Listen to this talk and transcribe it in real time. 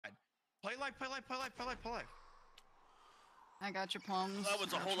Play life, play life, play life, play life, play life. I got your plums. That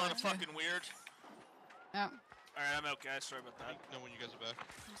was a whole lot of fucking weird. Yep. Alright, I'm out, guys. Sorry about that. Know when you guys are back.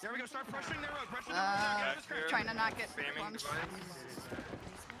 There we go. Start pressuring their road. Pressure their road down. Get out of the scratch. Trying to not get Spamming plums.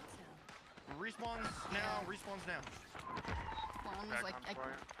 Respawns now. Respawns now. Plums, Back like, on I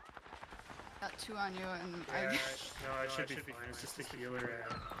point. got 2 on you and Yeah, no, I should be fine. It's just the healer.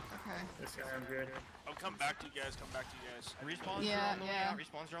 Okay. This guy, I'm good. I'll come back to you guys. Come back to you guys. Respawns Yeah, are on the way yeah. out.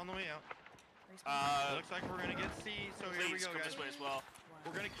 Respawns are on the way out. Looks like we're gonna get C. So here we Please go, come guys. this way as well.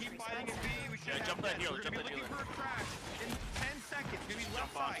 We're gonna keep fighting at B. We should Yeah, have jump that deaths. healer, We're jump gonna be that looking healer. for a crash in 10 seconds. Gonna be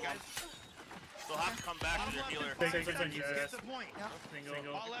left Jump on, side, guys. They'll have to come back to their healer. 5 Take seconds. it, Get the point.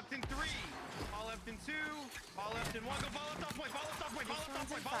 Single. Ball left in 3. Ball left in 2. Ball left in 1. Go ball left off point. Ball left off point. Ball left off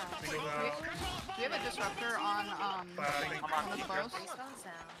point. Ball left off point. Single Ball out. left off point. Do you have a disruptor on one of the bows?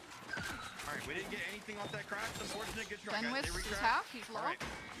 Alright, we didn't get anything off that crash. Unfortunate. Good try, guys. Denwis They is recrash. half. He's low. Alright.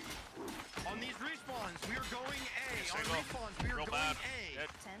 On these respawns, we are going A. On Single. respawns, we are Real going bad. A. Dead.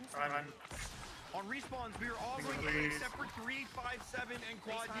 I'm On respawns, we are all going A Please. except for 3, 5, 7, and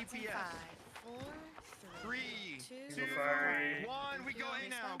quad DPS. 3, 2, Fire. 1. We go A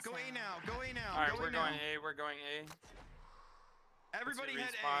now. Go A now. Go A now. Alright, Go we're A now. going A, we're going A. Everybody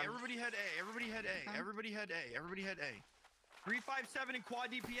head A. respawn. Everybody head A. Everybody head A. Everybody head A. Everybody head A. 3, 5, 7, and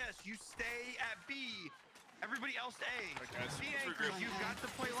quad DPS. You stay at B. Everybody else A. guys. B anchors. You've got to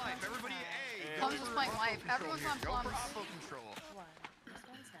play life. Everybody A. Plums Go is for playing oppo life. control Everyone's here. on Go for plums. oppo control.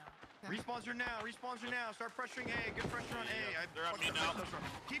 Respawns are now. Respawns are now. Start pressuring A. Good pressure on A. They're on me now.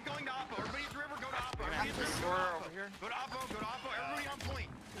 Keep going to oppo. Everybody at the river. Go to oppo. We're gonna have Everybody at to the score river. over here. Go to oppo. Go to oppo. Everybody on point.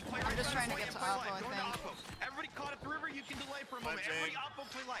 Play I'm right just side trying to point get and to play oppo, life. I Go into think. oppo. Everybody caught at the river. You can delay for a moment. Jane. Everybody oppo.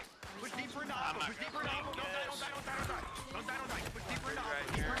 Play life. Push deeper into I'm oppo. not Push deeper into gonna oppo. Don't die. Don't die. Don't die. Don't die. Don't die. Don't die. Push deeper into oppo. Right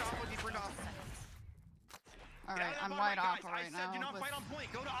Deeper here. into oppo. Deeper into oppo. Alright, I'm Guys, wide oppo I right said now. do not with- fight on point.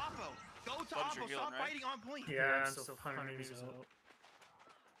 Go to oppo. Go to Bubs, you're oppo. healing, Stop right? fighting on point. Yeah, I'm still 100 meters out.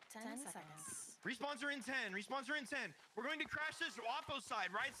 10 seconds. Respawns are in 10. Respawns are in 10. We're going to crash this oppo side,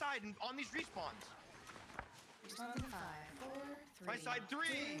 right side, and on these respawns. Respawn in 5, 4, 3. Right side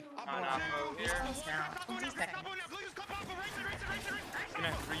 3. On Oppo oppo 2. here. Oppo 1. Down. Oppo now. 20 Oppo now. Please come oppo. Race it. Race it. Race it. Race it. Gonna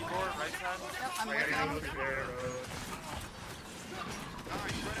have 3, 4, right side. Yep, I'm I with gotta go him. through their road.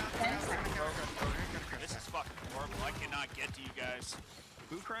 Alright, spread out. 10 Spread out. This is fucking horrible. I cannot get to you guys.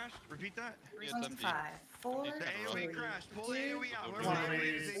 Who crashed? Repeat that. Respawn in 5, 4, The AoE 3, crashed. Pull the 2, AoE out. Where's Come the on, AoE?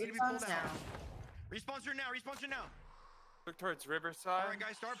 please. They need to be pulled Respawns out. down. Respawns are now. Respawns are now. Look towards Riverside. Alright,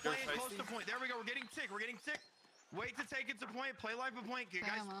 guys, start Go playing close feisty. to point. There we go. We're getting tick. We're getting tick. Wait to take it to point. Play live at point. Guys,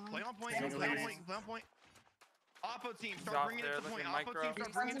 Damn, man. play on point. Single Play on ladies. point. Play on point. Oppo team, He's start off bringing it there, to point. looking Oppo micro. team,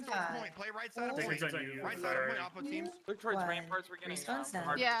 start bringing it to Respawn's point. Play right side of Four. point. Things on you. Right side of point, Sorry. Oppo teams. Look towards 1. ramparts. We're getting Respawn's down.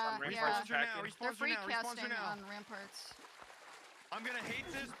 hard Yeah, from yeah. ramparts Respawns are now. tracking. They're Respawns are free now. Respawns are casting now. on ramparts. I'm gonna hate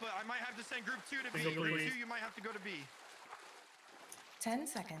this, but I might have to send group 2 to B. Single, Group please. 2, you might have to go to B. 10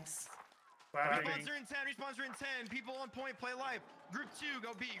 seconds. Respawns are in 10. Respawns are in 10. People on point, play live. Group 2,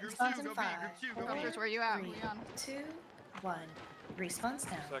 go B. Group 2, Respawn's go in B. 5, Group 2, go 4, B. Doctors, where you at? Who 3, you on? 2, 1. Respawn's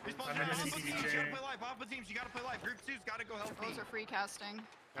down. Seconds. Respawns I'm are in now. the Oppo CCD teams, you gotta chain. play live. Oppo teams, you gotta play live. Group 2's gotta go help Those B. are free casting.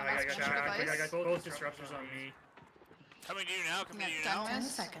 I got Special I device. got both disruptors on me. Coming to you now. Coming to you Yeah, now. 10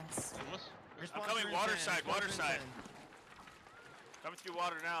 Dennis. seconds. Respawns I'm coming are in water 10. side, Respawns water are in side. 10. Coming through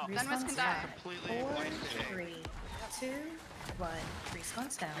water now. Dennis can Respawn's die. down. Completely 4, wiped it. 3, 2, 1.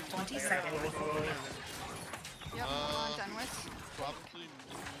 Respawn's down. 20 I got seconds. both of them. Yep, hold on, Denwis.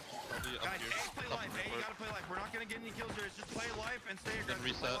 Probably up Guys, here. A, play life. A, you gotta play life. We're not gonna get any kills here. It's just play life and stay aggressive.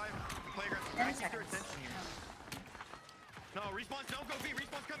 Play reset. life. Play aggressive. 10 I keep their seconds. attention here. No, respawns, don't go B.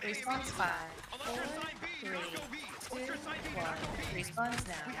 Respawns come A. Respawn's 5, Unless you're 4, assigned B, you 3, don't go B. Once you're 2, assigned B, you don't 1. go B. Respawn's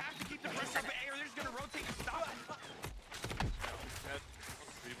We down. have to keep the pressure up at A or they're just gonna rotate and stop. Dead.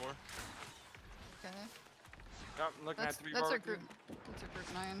 3 more. Okay. Yep, I'm looking That's at 3 that's more. a group. That's a group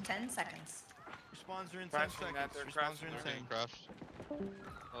 9. 10 seconds. Respawns are in 10 Crashing that, seconds. they're Respawns crashing, are in They're 10. getting crashed.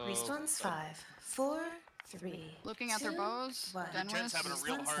 Respawn's 5, 4, 3. Looking at their 2, bows. 1. Jen's having a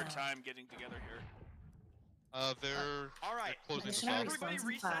real Respawn's hard down. time getting together here. They're Alright. closing us Missionary off. Everybody Respawns in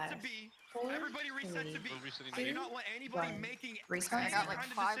reset to 5, B. 4, Everybody reset to 3, B. We're resetting I do B. not want anybody 1. making Respawn's any I got down. like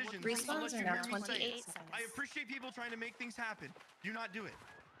kind of 5 decisions wood- unless Respawns you are now hear me say 28 it. seconds. I appreciate people trying to make things happen. Do not do it.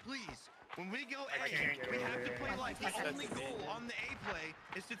 Please. When we go I A, can't get we have over to there. play life. The Seconds. only goal on the A play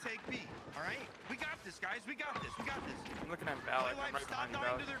is to take B. Alright? We got this, guys. We got this. We got this. I'm looking at Play Ballot. I'm life. right Stop behind you, dying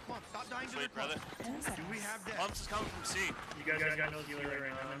to Ballot. their clumps. Stop dying to their Sweet, brother. clumps. 10 Do seconds. we have that? Plums is coming from C. You guys got no healer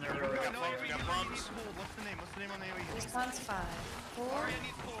right now. I'm in their No, road. got no, plums, we we got need plums. pulled. What's the name? What's the name on the AoE? Respawn's 5, 4, Aria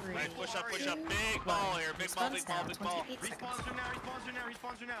needs pulled. 3, Right, push up, push up. 2, Big ball here. Big ball, big Respawn's ball, down. big ball. 28 seconds. Respawns are now. Respawns are now.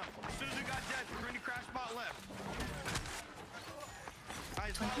 Respawns are now. As soon as we got death, we're going to crash spot left.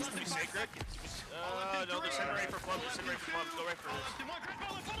 Guys, 20 follow us in seconds. 5 Sacred? seconds. No, the center right for club. The center right for club. Go right for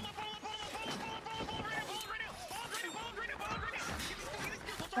this.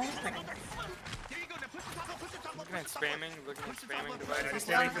 Looking at spamming I'm device.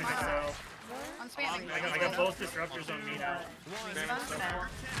 standing for myself. I'm spamming. I got both disruptors on me now. Response now.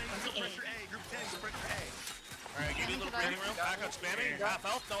 28. Alright, give me a little breathing room. Back up spamming. Half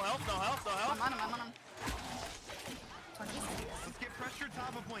health. No health. No health. No health. I'm on him. 20 seconds. Let's get pressure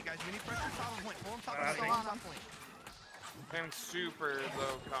top of point, guys. We need pressure top of point. Pull him top of Still point. on him. I'm super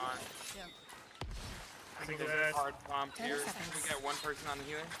low con. Yeah. I think There's that's a hard pump 10 here. seconds. We got one person on the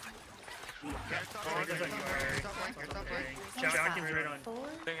healer. Shocking right on. 4,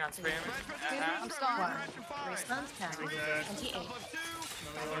 Thing on spamming. I'm stunned. 1. Response now. 28.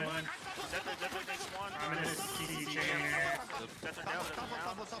 Another one. Desert takes one. I'm in a CC chain here. Desert down. Desert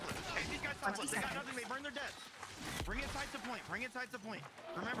down. Hey, these guys top us. They got nothing. They burn their deaths. Bring it tight to point. Bring it tight to point.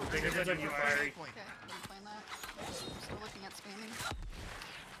 Remember, bring it There's tight a to fiery. point. Okay, I'm playing that. Still looking at spamming.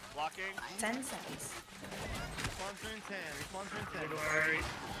 Blocking. 10 seconds. Sponsor in 10. Sponsor in 10. Fiery.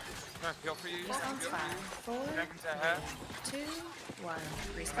 Can I heal for you? Response 5. 4, Seconds ahead. 2, 1. I'm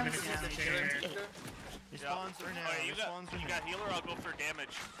in Response a now. CC chain. 28. Sponsor now. Alright, you Sponsor got healer. I'll go for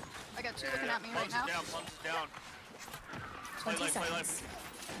damage. I got 2 looking at me right Plums now. is down. Plums is down. 20 Play seconds.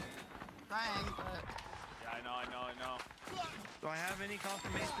 Trying, but Yeah, I know. Do I have any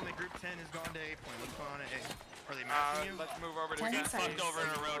confirmation that group 10 has gone to A point? What's going on at A? Are they matching you? Let's move over to 10 Got seconds. fucked over in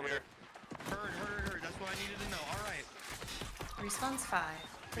a road here. Heard. That's what I needed to know. All right. Response 5.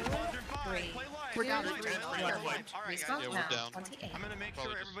 4, Sponsor in 5. 3, Play live. We're down Play to live. 3. Play live. All right, guys. Response Yeah, we're now. down. 28. I'm gonna make sure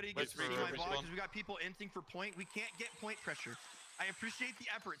Probably just everybody wait gets for ready my vlog respawn. because we got people inting for point. We can't get point pressure. I appreciate the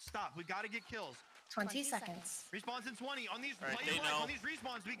effort. Stop. We gotta get kills. 20 seconds. Respawns in 20. On these Right, play they live. know. On these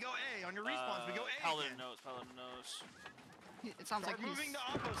respawns, we go A. On your respawns, we go A. Paladin again. knows. Paladin knows. it sounds Start like moving he's to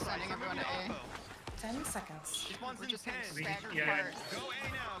Oppo side. sending Start everyone moving to to A. Oppo. 10 seconds. Respawns We're in just 10. getting staggered Yeah. apart. Go A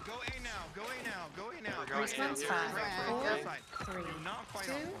now. Go A now. Go A now. Go A now. Go A Response now. 5. Right, 4, yeah. Side. 3, Do not fight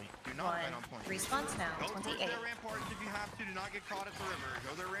 2, on point. Do not fight on 1. point. Response now. Go towards 28. their ramparts if you have to. Do not get caught at the river.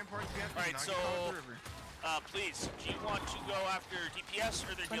 Go their ramparts if you have to. Alright, do not so- get caught at the river. Please, do you want to go after DPS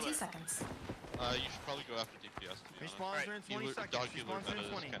or the 20 healer? seconds. You should probably go after DPS. To be honest. Respawns are in 20 Healer, seconds. dog healer Respawns are meta in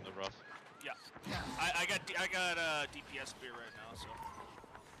is 20. kind of rough. Yeah. Yeah. I got DPS spear right now, so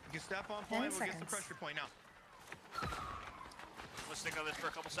You can step on 10 point. We'll get the seconds. pressure point now. let's stick on this for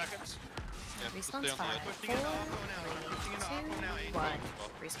a couple seconds. Yeah, just Response stay on the 5. edge. Pushing into Oppo now. Pushing into 2, Oppo now. 1.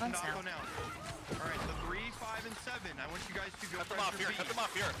 Pushing Response into Oppo now. now. All right, so 3, 5, and 7. I want you guys to go Cut them off pressure here. B. Cut them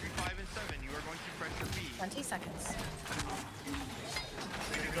off here. 3, 5, and 7. You are going to pressure B. 20 seconds.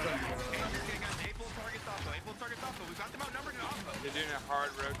 Okay, guys. April targets Oppo. April targets Oppo. We've got them outnumbered in Oppo. They're doing a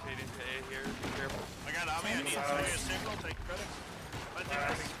hard rotate into A here. Be careful. I got Ami. I need a signal. Take credit. But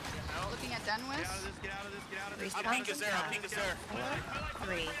Looking at Get Denwis. out of this. Get out of this. Get out of this. I'm Response pink is there. I'm pink is there. 4,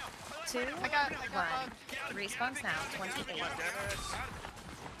 3, 2, I got 1. Response now. 28. Come on, Dennis.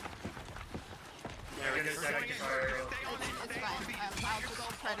 Yeah, we're gonna stack your fire. It's fine. I'll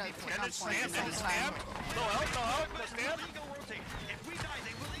just try to pick on Dennis point. stamp. This Dennis is fine. stamp. No help. No help. No Will stamp. ego rotate. If we die,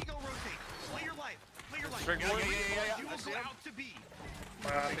 they will ego rotate. Play your life. Play your life. Trigger. Yeah. You will go out to B.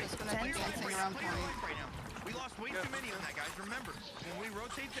 Just gonna Play be your life dancing right around now. Play your point. life right now. We lost way too many on that, guys. Remember, when we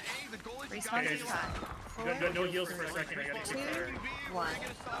rotate to A, the goal is you Response gotta Okay, be 5. alive. 4, No heals for a second. I gotta Two, get fire.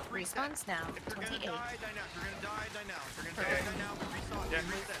 1. Response now. If you're gonna 28. die, die now. If you're gonna die, die now. If you're gonna Okay. die, die now. We reset. Yeah. We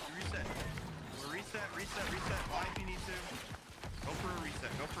reset. We reset. We're reset. Why if you need to. Go for a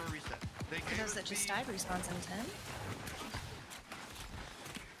reset. Go for a reset. They For gave those us that just B. died, response in 10.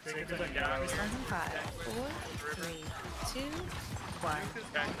 Take it like down. Response in 5, 4, 3, 2, 1.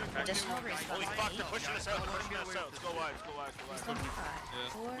 Additional Holy response fuck, in they're 8. pushing us out. Pushing us out. Let's go wide. Let's go wide. Let's go Response wide. in 5, Yeah.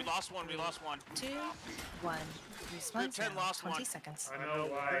 4, We lost one. We lost one. 2, 1. Response 10 now. lost 20 one. seconds. I know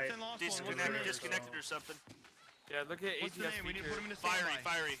why. Griffin lost one. What's the name? Disconnected or something. Yeah, look at What's the ATS name? We need to put him in feature. a standby.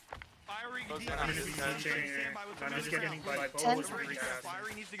 Fiery. Fiery Close DPS. enough. I'm in a CC chain here. I'm just getting by 10 both. seconds.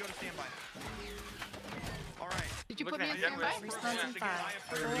 Fiery needs to go to standby. All right. Did you Look put me at in Denwis. standby? Response in 5,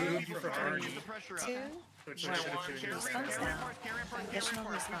 I removed you from Get Arnie. the pressure up. 2, Switch to One. the two. Response now. Additional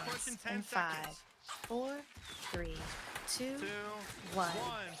response in 5, 4, 3, 2, 1.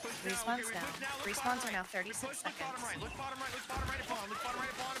 Response now. Response are now 36 seconds. Bottom right, look bottom right, look bottom right upon, look bottom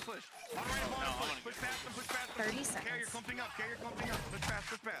right upon and push. Bottom right upon and push. Push past them, push past them. 30 Carry, seconds. you're clumping up, carry, you're clumping up. Push past,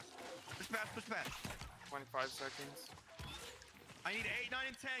 push past. Push past, push past. 25 seconds. I need 8, 9,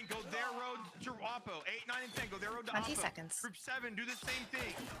 and 10. Go their road to Oppo. 8, 9, and 10. Go their road to 20 Oppo. seconds. Group 7, do the same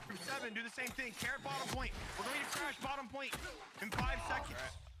thing. Group 7, do the same thing. Carrot bottom point. We're going to crash bottom point in 5 seconds.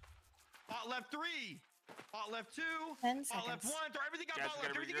 Bot left 3, Bot left 2. 10 Bot left seconds. 1. Throw everything up, Guys, bottom we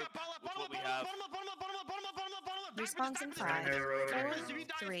left. gotta Everything up, regroup bottom left, with bottom what we left, have. bottom left, bottom left, bottom left, bottom left, bottom left, bottom left, bottom left. Response in Dive with 5, this, Road. dive with 4, this. If you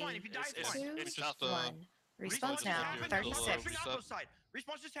die, it's 3, fine. If you die, it's It's- fine. 2, it's just, 1. Respawn's just now. happened. 30 Respawn seconds. pressure oppo side.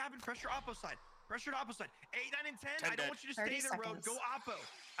 Respawn just happened. Pressure oppo side. Pressure oppo side. 8, 9, and 10. 10 I don't dead. want you to stay 30 there, road. seconds. Go oppo.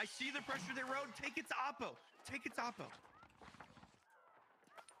 I see the pressure there, road. Take it to oppo. Take it to oppo.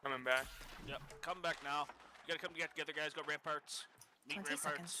 Coming back. Yep, come back now. You gotta come get together, guys. Go ramparts. Meet 20 ramparts.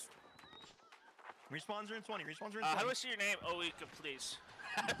 seconds. Respawns are in 20. Respawns are in 20. How do I see your name? Oika, please.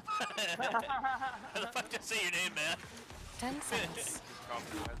 How the fuck do I say your name, man? 10 seconds. Off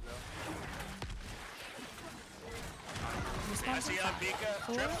the head, though. I Respawn's see in you on 5, Vika.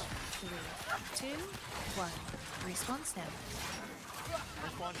 4, Trips. 3, 2, 1. Respawn's now.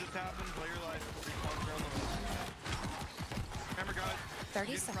 Respawn just happened. Play your life. Respawns are on the way. Remember, guys. 30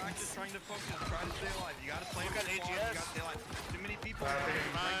 get practice seconds. trying to focus. Try to stay alive. You gotta play Look with at the squad. AGS. You gotta stay alive. Too many people.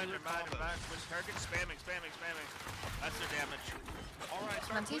 Remind, Regular remind, combos. remind. Push target. Spamming. That's their damage. All right,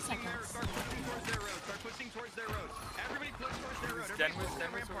 start 20 pushing there. seconds. Start pushing towards their road. Start pushing towards their road. Everybody push towards their road. Everybody push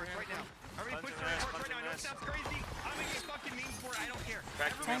their ramparts right now. Everybody push their ramparts right now. I know it sounds crazy. I'm gonna get fucking memes for it. I don't care.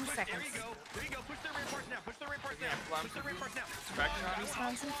 Back Everybody 10 push. seconds. There you go. There you go. Push their ramparts now. Push their ramparts now. Yeah, Push their ramparts now. Back Come on, now. guys.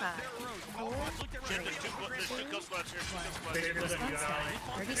 Respawn's in 5, Their road. 4, All right, look at Shit, road. there's two kill spots here. Two kill spots. Bigger than you Respawn's now.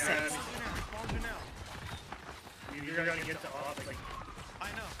 guys. 36. Respawns are now. You're gonna get to off, like, I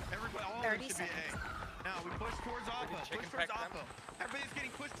know. Everybody, all of 30 them should be seconds. A. Now we push towards Oppo. chicken Push towards peck Oppo. Everybody's getting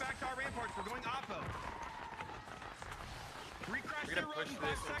pushed back to our ramparts. We're going Oppo. Recrash We're their gonna road push in 5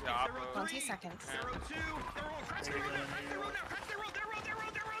 this into seconds. Their road Oppo. 20 3. seconds. Their road 2. Their road. Crash their road now. Crash their road now. Crash their road. Their road. Their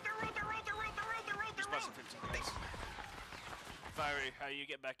road. Their road. Their road. Their road. Their road. Their road. Their road. Their Spots road. in 15 seconds. Fiery, how you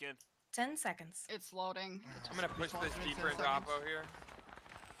get back in? 10 seconds. It's loading. I'm gonna push this Respawn's in deeper 10 into seconds. Oppo here.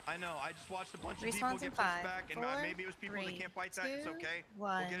 I know. I just watched a bunch of people Respawn's get in pushed 5, back, and 4, maybe it was people that 3, can't fight that. It's 2, okay.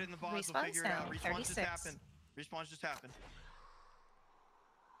 1. We'll get it in the VODs. We'll Respawn's figure it out. down. Respawn's just 36. happened. Respawn's just happened.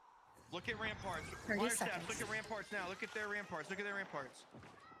 Look at ramparts. 30 Fire staff, seconds. look at ramparts now. Look at their ramparts. Look at their ramparts.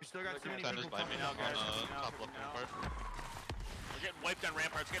 We still got so many Thunder's people by me coming now, out, guys. guys. Top left rampart. We're getting wiped on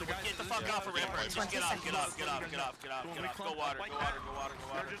ramparts. Get guys, the this fuck is- off of yeah, ramparts. 20 Just get off, seconds. get off, get off, get off, get off, When get we off. Go clump water, up go like water, that, go water, go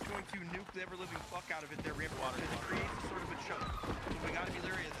water. They're just going to nuke the ever-living fuck out of it. Their ramparts. And it creates a sort of a choke. So we gotta be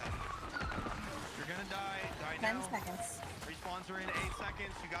leery of that. You're gonna die. Die 10 now. seconds. Respawns are in 8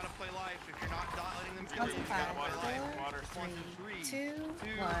 seconds. You gotta play life. If you're not letting them kill Respawn's you, in you gotta 5, play life. 4, Respawns in 3, 2,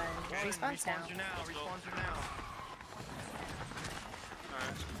 2, 1. Respawn's down. Respawns are now. Respawns are now.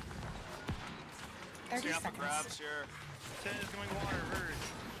 Alright. 30 See up for seconds. grabs here. 10 is going water. Verge.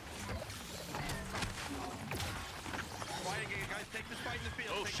 Fight again, guys. Take this fight in the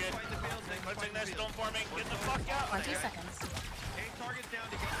field. Oh Take shit. this fight in the field. Take this fight Cleansing in the that field. stone forming. Get the fuck out. 20 seconds. 8 targets down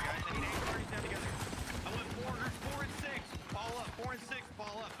together, guys. I need 8 targets down together. I went 4 and 6. Follow up. 4 and 6.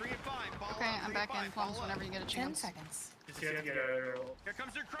 Follow up. 3 and 5. Follow Okay, up. I'm 3 back and in 5. plums Follow up. whenever you get a 10 chance. seconds. just gotta get a Here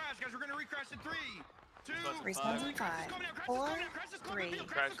comes their crash, guys. We're gonna recrash in 3, 2. Respawn's in 5, 4, 3, 2,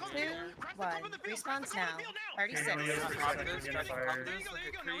 1. Respawn's now. 36. There you go. Fire. There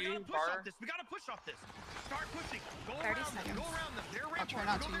you go. Now we gotta push off this. We gotta push off this. Start pushing. Go 30 around them. seconds. Go around them. Their I'll ramparts. try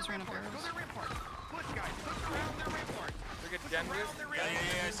not Go to their use random ramparts. Go arrows. their ramparts. Push, guys. Push around their ramparts. Look at Push Denver. around their Yeah,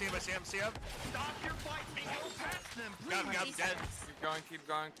 ramparts. I see him, I see him, see him. Stop your fight and go past them, please. Got him, 20 dead. seconds. Keep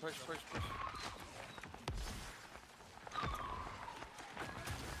going. Push, push, push.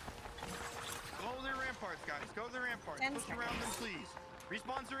 Go their ramparts, guys. Go their ramparts. 10 Push around them, seconds. please.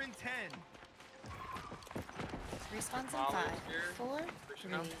 Respawns are in 10. Respawn's in Molly's 5, here. 4,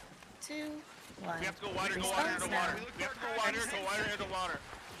 Pushing 3, up. 2, 1. We have to go wider, go wider, Respawn's go now. water. We have to go wider, go wider, go water.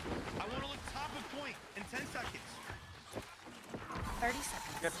 I want to look top of point in 10 seconds. 30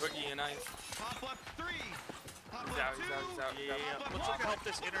 seconds. Get Boogie and Ice. Top left 3. Top He's left out, 2. he's out, he's out, he's Yeah, out. yeah, yeah. Let's help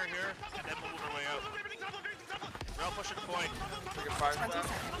this inner here, and then we'll move our way out. We're all pushing point. Take a fire 20 staff.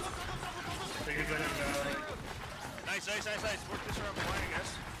 seconds. bigger than Nice, nice, nice, nice. Work this around the line, I guess.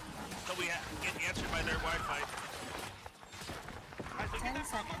 So we get answered by their wide fight. 10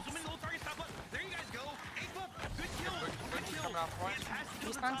 seconds. So many little targets top left. There you guys go. 8 up. Good kill. Good Boogie's kill. coming off point. Fantastic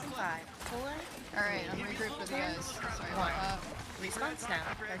kill to Respawn's top in left. 5, 4, Alright, I'm regrouped with you guys. Sorry about that. Respawn's now.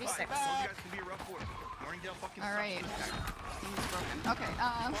 36. I told you guys can be a rough quarter. Morningdale fucking Alright. sucks. Things broken. Okay,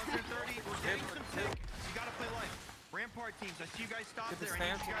 Sponsor 30. We're getting some tick. You gotta play life. Rampart teams. I see you guys stop Get the there.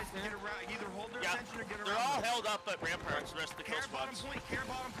 I need stand, you guys get to the get around. Either hold their Yeah, attention or get they're around. all them. held up at ramparts, the rest of the kill Care bottom spots. point. Care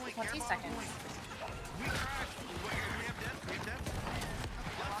bottom point. 20 Care bottom seconds. point. We crashed. We have deaths. We have deaths.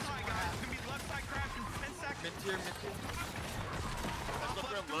 Left side, guys. It's gonna be left side crash in 10 seconds. Mid tier, mid tier. Let's look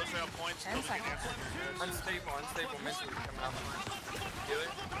around those on points. 10 seconds. Unstable, mentally coming up. Healer.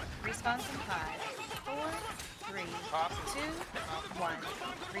 Respawns in 5, 4, 3, 2, 1.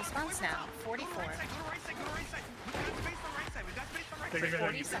 Respawns now. 44.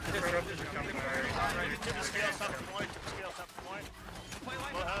 40 seconds. Disruptors are coming. Alright. Tip the scales, top the point. Tip the scales, top the point.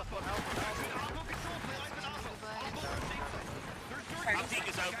 Low health. I'm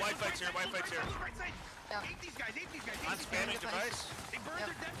peeking out. Wi-Fi's here. Yep. I'm spamming device. They burned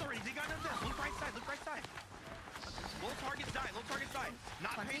their deaths already. They got no deaths. Look right side. Low targets die.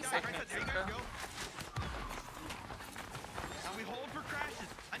 Not 20 paid seconds. right side. There you guys go. Now we hold for crashes.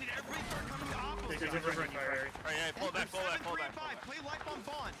 I need everybody to start coming to Oppo. There's a different fire. Alright, yeah, pull back. 7, 3, and 5. Play life on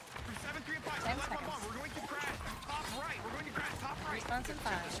bond. From 7, 3, and 5. Play 10 life on bond. seconds. We're going to crash. Top right. Top right. Respawns in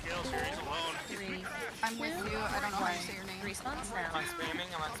 5, Scales here. He's alone. 3, I'm with you. I don't know how to say your name. Respawns I'm now. on spamming.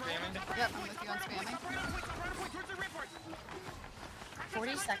 Yep, I'm with you on spamming.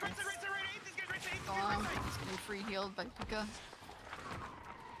 40 seconds. Go on. He's getting free healed by Pika.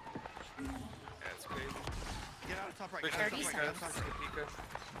 That's crazy. Get out of top right. Push Get out of 30 top right. Get out of top right. Pika.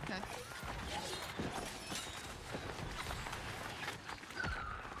 Okay.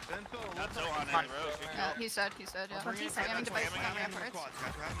 Then Phil, Not so hot in the road. He's dead, yeah. 20 seconds. Spamming device Spamming on my ramparts. quads,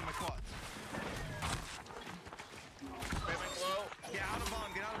 guys. We're having my quads. Spamming low. Get out of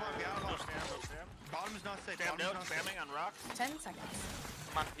bomb. No stam. Bottom is not safe. Stammed Bottom out. is not safe. Spamming on rocks. 10 seconds.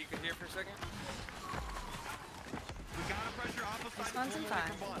 Come on, Pika here for a second. We gotta pressure opposite side. Respawns in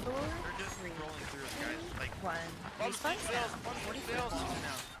 5, 4, They're just 3, rolling through us, guys. Like, 1. Respawns now. 44.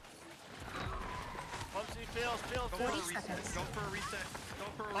 now. Pumpsy fails. Go for a 40 reset. seconds. Go for a reset.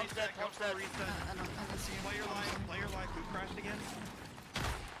 Pump's dead. I don't see him. Play your life. Who crashed again?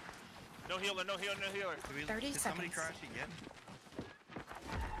 No healer. Did we, 30 did somebody seconds. crash again?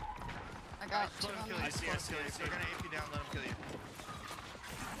 I got Let 2 him on kill me. you. I see. If they're gonna ape you down, let him kill you.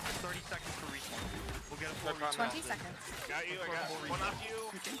 30 seconds for respawn. We'll get a full Look on reset. 20 seconds. Got you. I got one off you.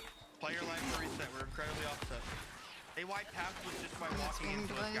 Play your life for reset. We're incredibly offset. They wipe past us just by walking Spamming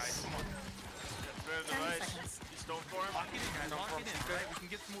into us, guys. device. Come on. Spare the 10 device. seconds. You stone for him. Lock it in, guys. Lock it in. Right? We can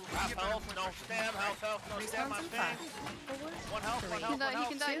get some more. Half health. No stam. Half health. No stam. Respawns I'm in paying. 5, 4, One health. 3, He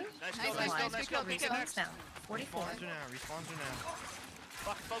can die. 2, Nice Nice, kill. nice, Nice nice, kill. good Nice kill. kill. Respawns now. 44. Respawns are now.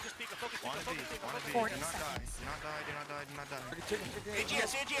 Fuck. Focus. Pika. One of these. 40 Do not die. seconds. Do not die.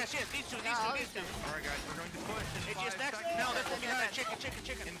 AGS. These two. Alright, guys. We're going to push in 5 AGS next. seconds. No, this one behind.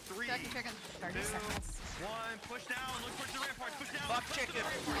 Chicken. In 3, Chicken. 30 seconds. 1. Push down. Look towards the ramparts. Push down. Fuck chicken.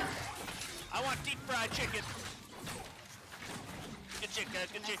 I want deep fried chicken. Good chick, guys.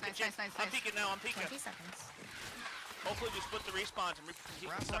 Good chick. Nice. I'm peeking now. 20 seconds. Hopefully we split the respawns and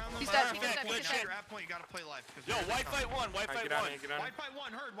Wrap around them. He's dead, Perfect. he's dead, he's Now dead. you're at point. You gotta play life. Yo, white fight one. Alright, get on here. White fight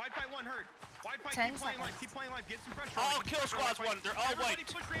 1. Herd. White fight 1. Herd. White fight. 10 Keep playing life. seconds. Keep playing life. Get some pressure. All on it. kill squads one. They're all Everybody white.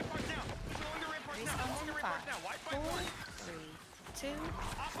 push ramparts now. Push along the ramparts now. Respawns Along the in 5, ramparts now. White 4, fight 1. 3, 2,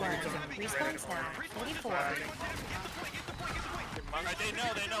 Oppo, 1. heavy. Respawns now. 44. Get the point. Alright, they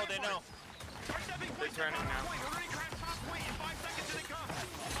know. Start stepping point. They're turning now. We're gonna crash top point in 5 seconds and it comes.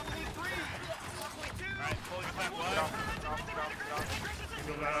 Top point 3. Top point 2. Alright, pulling it back wide.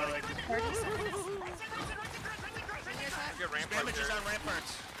 You go out like 30 seconds. Get rampart Damages there. on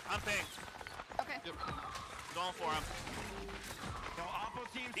ramparts. I'm ping. Okay. Going for him. No, Oppo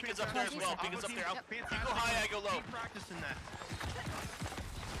team's Pika's up there as well. Pika's up there. You go high, I go low. Keep practicing that.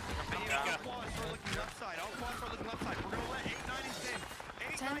 Pika. All quads are looking left side. We're gonna let 8, 9, and 10.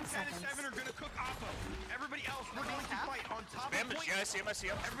 8, 10 9, 10, and seconds. 7 are gonna cook Oppo. Everybody else, we're going to fight on top of Damage. point. Yeah, I see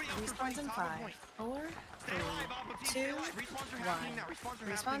him. Everybody else, we're Respawns fighting in top of 5, point. 4, Stay 3, alive, Oppo team. 2, Stay alive. Respawns are 1. happening now. Respawns are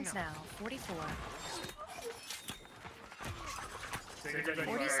happening Respawns now. now. 44. 40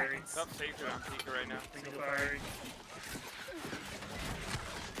 40 seconds. Top safe on Pika right now. Single fire.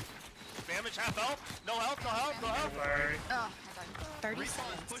 Damage, half health. No health. Fire. Oh, I died. 30 Respawns,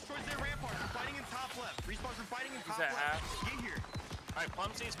 seconds. push towards their ramparts. We're fighting in top left. Respawns are fighting in top at left. half. Get here. Alright,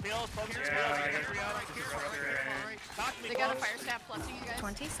 Plumsies, pills. Careful, You Yeah, got I three out. Alright. Talk to me, They got a Plums. fire staff blessing you guys.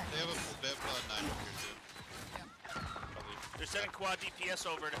 20 They seconds. have a 9 up here too. Probably. They're sending quad DPS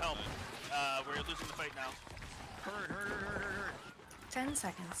over to help. We're losing the fight now. Herd. 10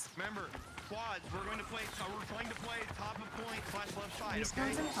 seconds. Remember, quads, we're trying to play top of point / left side, okay?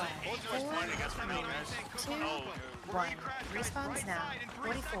 Respawns in 5, 4, 3, 2, 1. Respawns now.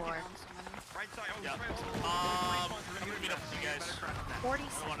 44. Right side. Yeah. I'm I'm gonna meet up with you guys. 40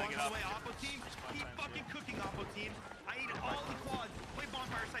 I wanna seconds. get up. Oppo team, keep fucking cooking, Oppo team. I need all the quads. Play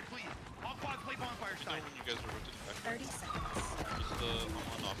bonfire side, please. All quads, play bonfire I side. know when you guys are rotating back. 30 seconds. Just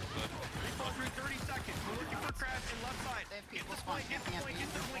on off side. Respawns through 30 seconds. We're looking for crash in left side. They have Get people the point, get the spawning point, at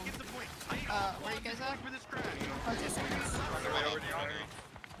get the point, get the point. I need where all you guys quads at? for this crash. 20 seconds. Right over here.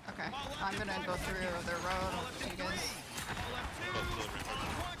 Okay. I'm gonna go through their road. So you guys.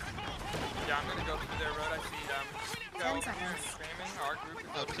 Yeah, I'm gonna go through their road. I see them. 10 seconds. Spamming. Our group is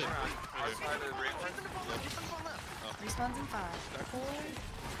Oh, over tip. here on our side of the rampart. Respawns in 5, 4,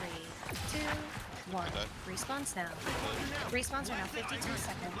 3, 2, 1. Okay. Respawns now. Respawns are now 52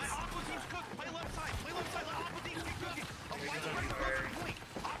 seconds. Oppo team's cooked. Play left side. Play left side. Let Oppo team keep cooking. Apply pressure point.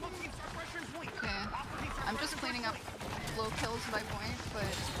 Oppo team start pressuring point. Okay. I'm just cleaning up low kills by point, but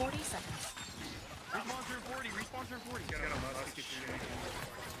 40 seconds. Respawn through 40. Respawn through 40. Get him up, let's keep shooting.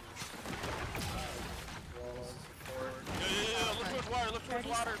 Walls, forward. Yeah. Look towards water. Look towards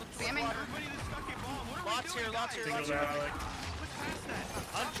water. Look towards spamming. water. Everybody that's stuck at bomb. What are we Lots doing, here. Lots guys? here. Lots Single here. Alex. Look past that.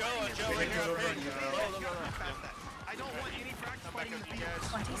 I'm Joe. I'm Joe. Right here. I'm Single Pig. Alex. Low, low, low. Past that. I don't want any practice Come back fighting in up, the you field.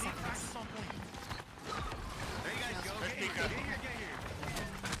 guys. 20 We need seconds. practice on point. There you guys go. There's Get Pika. here. Get here.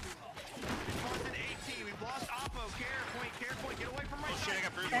 Respawn's in 18. We've lost Oppo. Care point. Care point. Get away from right Oh shit, I side.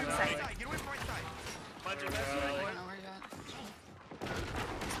 got bruised. 10 Right seconds. side. Get away from right side. Punch it. I don't know where you're at.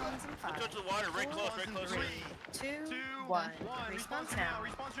 Respawns in Look 5, towards the water. Right close. Right close. 3, 2, 2, 1. 1. Respawns now.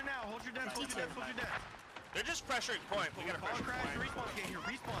 Respawn now. Hold your death. Hold your death. Hold your death. They're just pressuring point. We gotta Ball pressure crash. point. Respawn. Get here.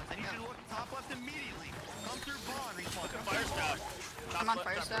 Respawns. I need you to look top left immediately. Come through bond. Respawn. Come Fire through staff. bond. I'm on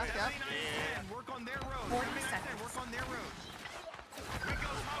fire staff, yeah. 79-10. Work on their road. 40 79-10. seconds. Work on their road. We go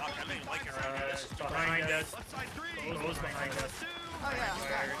top Fuck, I left. didn't like it. Behind us. Left side 3. Those behind us. 2. Oh yeah,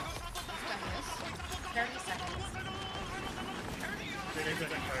 okay. Done this. 30 seconds. They didn't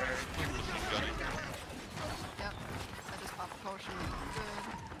fire. Gunning. Yep. I just popped a potion. Good.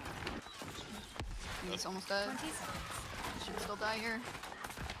 He's almost dead. 20 seconds. Should still die here.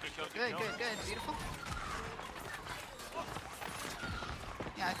 Good, good, good. Beautiful.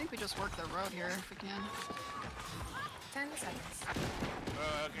 Yeah, I think we just work the road here if we can. 10 seconds.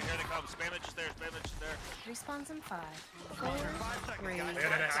 Okay, here they come. Spam it just there. Spam it just there. Respawns in 5, 4, 3, They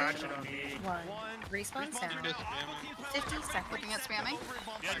had an action on me. 1. Respawns now. 50 seconds. Looking at spamming.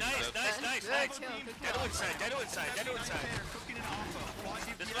 Yeah, nice, nice, nice, Good nice. kill, good Dead kill. inside, dead inside, dead inside.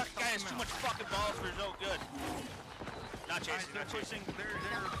 This left guy has too much fucking balls for no good. Not chasing, not chasing.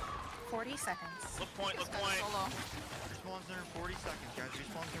 40 seconds. Look point, look Got point. solo. Respawns there in 40 seconds, guys.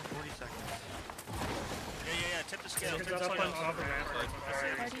 Respawns there in 40 seconds. Yeah. Tip the scale. It's up on top of rampart.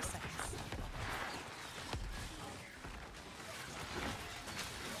 30 seconds.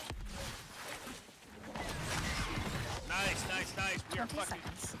 Nice. We are 20 fucking.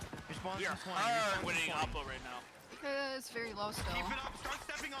 seconds. Respawns We in are 20. hard winning Oppo right now. It's very low still. Keep it up. Start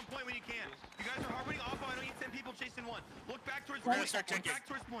stepping on point when you can. You guys are hard winning Oppo. I don't need 10 people chasing one. Look back towards We're gonna point. start Look ticking. back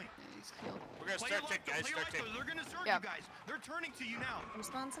towards point. Yeah, he's killed. We're gonna Play start your tick, left, guys. play your Start left, tick. They're gonna serve Yeah. you guys. They're turning to you now.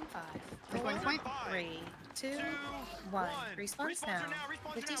 Respawns in 5, We're going to 4, point. 3, 2, 1. Respawns now. Respawns now. We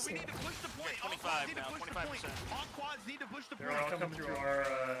 52. need to push the point. Yeah, All 25 quads need to now, push the 25%. point. All quads need to push the They're point. all coming through our,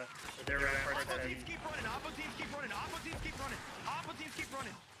 their ramparts Oppo heavy. teams keep running. Oppo teams keep running. Oppo teams keep running. Oppo teams keep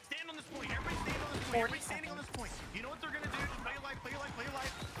running. Stand on this point. Everybody stand on this point. 40 Everybody standing on this point. You know what they're gonna do? Just play your life. Play your life. Play your life.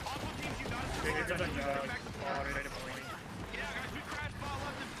 Oppo teams, you gotta They survive. did like, Bring back the point. right at point. Yeah, guys, we crashed ball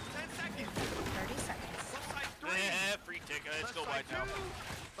left in 10 seconds. 30 seconds. Left side 3. Free tick. Let's Left go side wide now.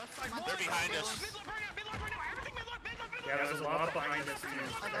 2. Left side 1. They're behind us. Mid-lock right now. Mid-lock right now. Everything mid-lock. Mid-lock. Yeah, there's a lot behind us too. Yeah.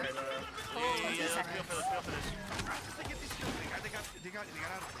 Right, Let's feel for this. Feel for this. Practice to get these kills. They got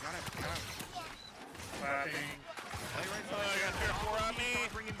out. clapping. Play right Oh, I got 3 or 4 on me.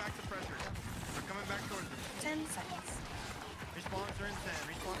 Start bringing back the pressure. They're coming back towards us. 10 seconds. Respawns are in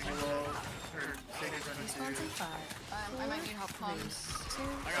 10. Respawns are in 10. Below, or Satan's running Respawns in two. 5, I might need help pumps. 2,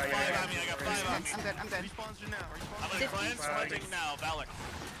 I got 5 on me. I got 5 on me. I'm good, I'm good. Respawns are now. I'm Respawns gonna 50 cleanse. seconds. Cleansing now. Valak.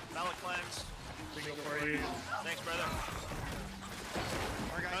 Valak cleanse. Single for you. Thanks, brother.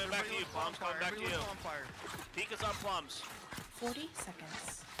 Alright, guys, Coming back to everybody you, looks Plums, on fire. coming back to Everybody you. looks on fire. Peek is on plums. 40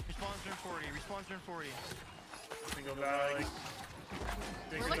 seconds. Respawns are in 40. Respawns are in 40. Single valley.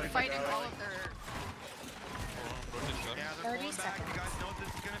 We're like fighting all of their... Yeah, they're 30 pulling back. You guys know what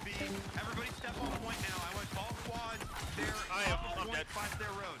this is gonna be. Everybody step on point now. I want all quads there. I'm dead. Fight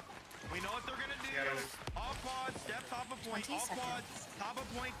their road. We know what they're gonna do. Yeah, there's- All quads, step top of point. 20 All quads, seconds. top of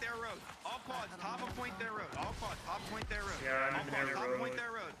point their road. All quads, top of point their road. All quads, top of point their road. Yeah, I'm all in quads, their top of point road.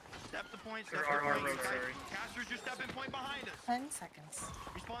 their road. Step the point, Or step our the point. road, sorry. Casters, you're stepping point behind us. 10 seconds.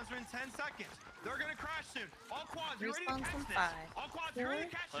 Respawns are in 10 seconds. They're gonna crash soon. All quads, you ready to Respawns catch in this? 5, All quads, you ready to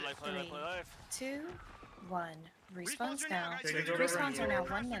catch Play this? life, play life, play life. 2, 1. Respawns are now. guys. They They're go gonna over Respawns here. are now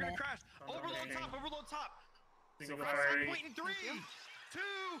crash, 1 they're gonna minute. crash. Overload top, overload top. Single Crash top fire. point in 3, 2,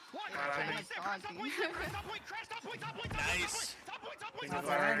 1. Crash Crash point. top point, crash top point, crash top point, top point, top point, Nice. top point, top point, Single top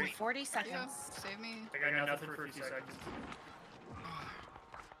point. fire. Done. 40 Yeah, seconds. save me. I got nothing for 50 seconds.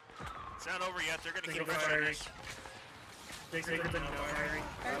 It's not over yet. They're gonna keep Single pressuring fire. us. 6 seconds and no firing.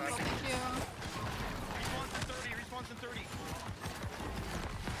 Thank you.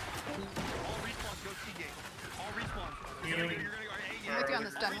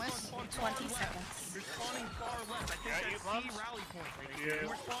 20 seconds. You're spawning far left. I think that's key rally point. Yeah.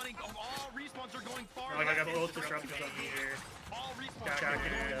 We're spawning. All respawns are going far I left. got both disruptors on here. All respawns Got are going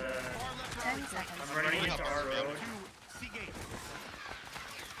it, far left. 10 seconds. I'm running into our road. To C gate.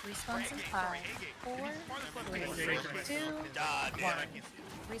 Respawns in 5, 4, 3, 2, God damn, I 1. can't see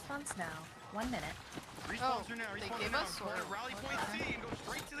it. Respawns now. 1 minute. Respawns are now. they Respawns gave are now. us, Go to or- rally point C and go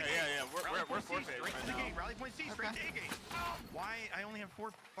straight to the gate. Yeah, we're Straight forfeit right to the now. gate. Rally point C, straight to A gate. Why? I only have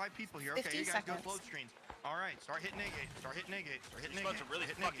 4, 5 people here. Okay, 50 you guys go seconds. float screens. All right, start hitting A gate. Start hitting A gate. Start hitting These A spots gate. are really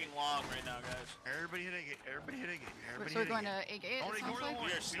Hit A fucking gate. long right now, guys. Everybody hit A gate. Everybody hit A gate. Everybody So we're hit going A to gate. A gate, Don't it ignore sounds the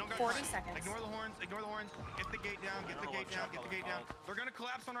like? horns. We don't got 40 time. seconds. Ignore the horns. Ignore the horns. Get the gate down. Get the gate down. Get the gate down. They're gonna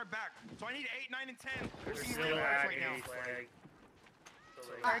collapse on our back. So I need 8, 9, and 10. We're There's seeing still ramparts ag right now. flag.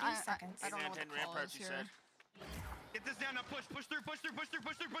 30 seconds. I don't know what the Ten call ramparts, is you here. said. Get this down now. Push through. Push through. Push through. Push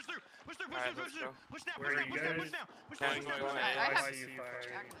through. Push through. Push through. Push Alright, through. let's Push through. go. Push now. Where Push are now. you Push now. guys? Push now. Push Yeah, now. you Push go now. ahead. I have- I see fire.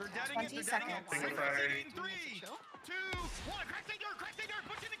 They're deading 20 it. They're deading it. seconds. They're Fire. in 3, 2, 1. Crash that dirt. Crash that dirt.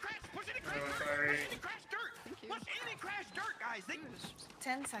 Push in and crash. Push in and crash dirt. Fire. Push in and crash dirt. Thank you. Push in and crash dirt, guys. They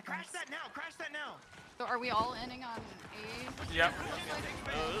 10 crash seconds. that now. Crash that now. So are we all ending on A? Yep.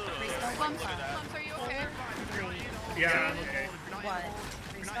 Respawn Plums, are you okay? 3, Yeah, okay. 1.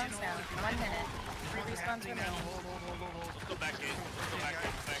 Respawns now. 1 minute. 3 respawns remaining. Let's go back in. Let's go back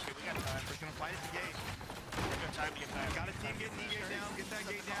in. Back in. We got time. We're gonna fight at the gate. We got time to get back. Got a team getting the gate down. Get that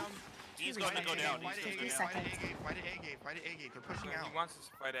gate down. He's going to go down. Fight He's at A going to gate. go Fight down. at A gate. Fight at A gate. Fight at A gate. They're pushing out. He wants us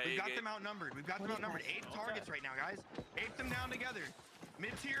to fight at We've A got gate. them outnumbered. We've got them outnumbered. 8 targets right now, guys. 8 them down together.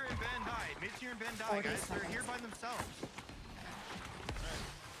 Mid-tier and Ben died. Mid-tier and Ben died, 40 guys. They're seconds. here by themselves.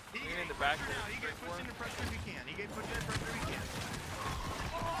 He Lean in gets the back pressure now. He there. gets pushed into pressure if he can. He gets pushed into pressure if he can.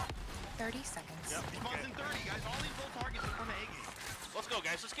 30 seconds. Yep. Spawns in 30, guys. All these low targets are from the A gate. Let's go,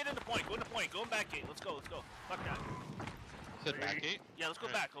 guys. Let's get into point. Go into point. Go in back gate. Let's go. Let's go. Fuck that. Said back gate. Yeah, let's go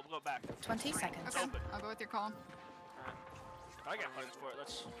back. We'll go back. 20 seconds. Okay, I'll go with your call. I got punished for it.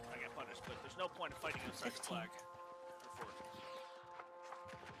 I got punished, but there's no point in fighting inside the 15. flag.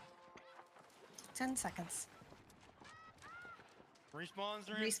 10 seconds. Respawns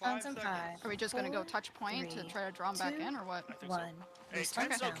are in Respawns 5 in seconds. 5. Are we just going to go 4, touch point to 3, try to draw them back 2, in, or what? I think 1. so. Hey,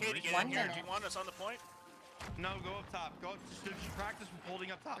 Respawns 10's okay to get down. in 1 here. Do minute. you want us on the point? No, go up top. Go just practice with holding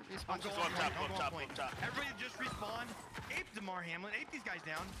up top. Respawn. Don't Go up top, don't go up on top, point. go up top. Everybody just respawn. Ape Damar Hamlin. Ape these guys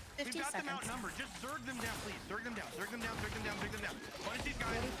down. 50 We've got them seconds. outnumbered. Just zerg them down, please. Zerg them down. Zerg them down. Zerg them down. Zerg them down. Punish these guys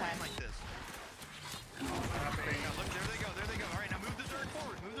who 45. playing like this. Yeah, look, there they go. There they go. All right, now move the zerg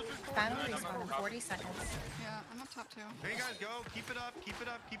forward. Move the zerg forward. Final Good. respawn in 40 seconds. Yeah, I'm up top too. There you guys go. Keep it up. Keep it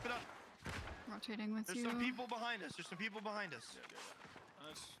up. Keep it up. Rotating with There's you. some people behind us. There's some people behind us.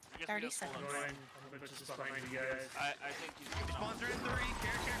 I guess 30 we got seconds. full on. I'm just behind you guys. I think you can Sponsor in 3.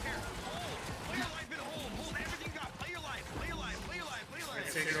 Care. Hold. Play your life and hold. Hold everything you got. Play your life. Play your life. Play your life. Play your life.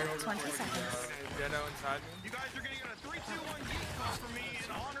 Take it over 20 for you seconds. guys. Deado inside me. You guys are gonna get a 3-2-1 geek call from me in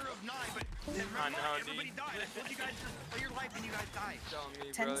honor of 9, but remember, know, everybody D. died. I told you guys just play your life and you guys died. Telling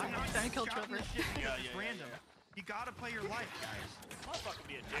me, 10 brother. I'm not Trying to kill shouting Trevor. this shit because Yeah, it's yeah, random. You gotta play your life, guys. fucking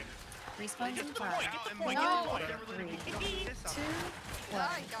be a dick. Respawns Get in to the point. 5, Get to the And point. no. Get to the point. Never let it be 3, piss 2, off. 1.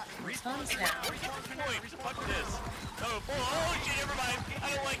 I got you. Respawns Get now. to the point. Fuck this. Oh shit, never mind. I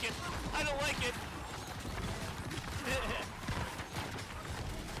don't like it. I don't like it.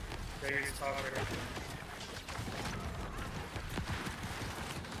 There's Topper.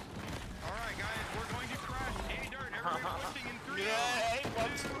 Alright, guys, we're going to crash A dirt. Everybody pushing in 3. Yeah, hey,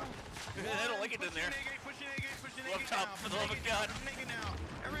 once. 2, I don't like it in there. Pushing A gate, pushing A Go up gate top, now. for the love of God. Pushing A gate now.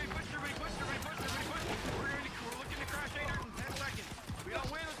 Everybody push, everybody push, everybody push, everybody push. We're looking to crash A dirt in 10 seconds. We don't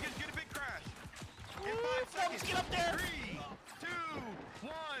win, let's get a big crash. In 5 seconds. Get up there. 3, 2,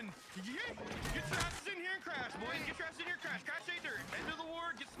 1. Yeah. Get your asses in here and crash, boys. Get your asses in here and crash. Crash A dirt. End of the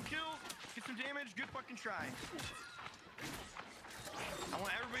war. Get some kills. Get some damage. Good fucking try. I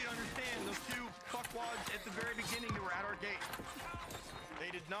want everybody to understand those 2 fuckwads at the very beginning that were at our gate.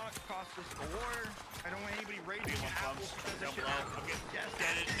 They did not cost us the war. I don't want anybody raging at apples because they should have. I'm getting Yes,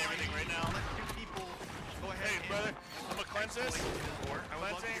 deaded and everything right now. Let 2 people go ahead Hey, and brother, I'm gonna cleanse this. exploit this war. I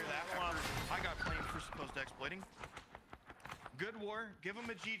would love to Cleansing. hear that. Come on. I got claimed for supposed exploiting. Good war. Give them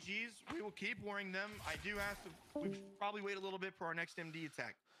a GG's. We will keep warring them. I do have to. We should probably wait a little bit for our next MD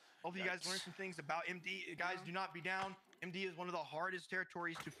attack. Hope you guys learned some things about MD. Guys, do not be down. MD is one of the hardest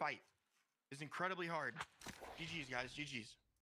territories to fight. It's incredibly hard. GG's, guys. GG's.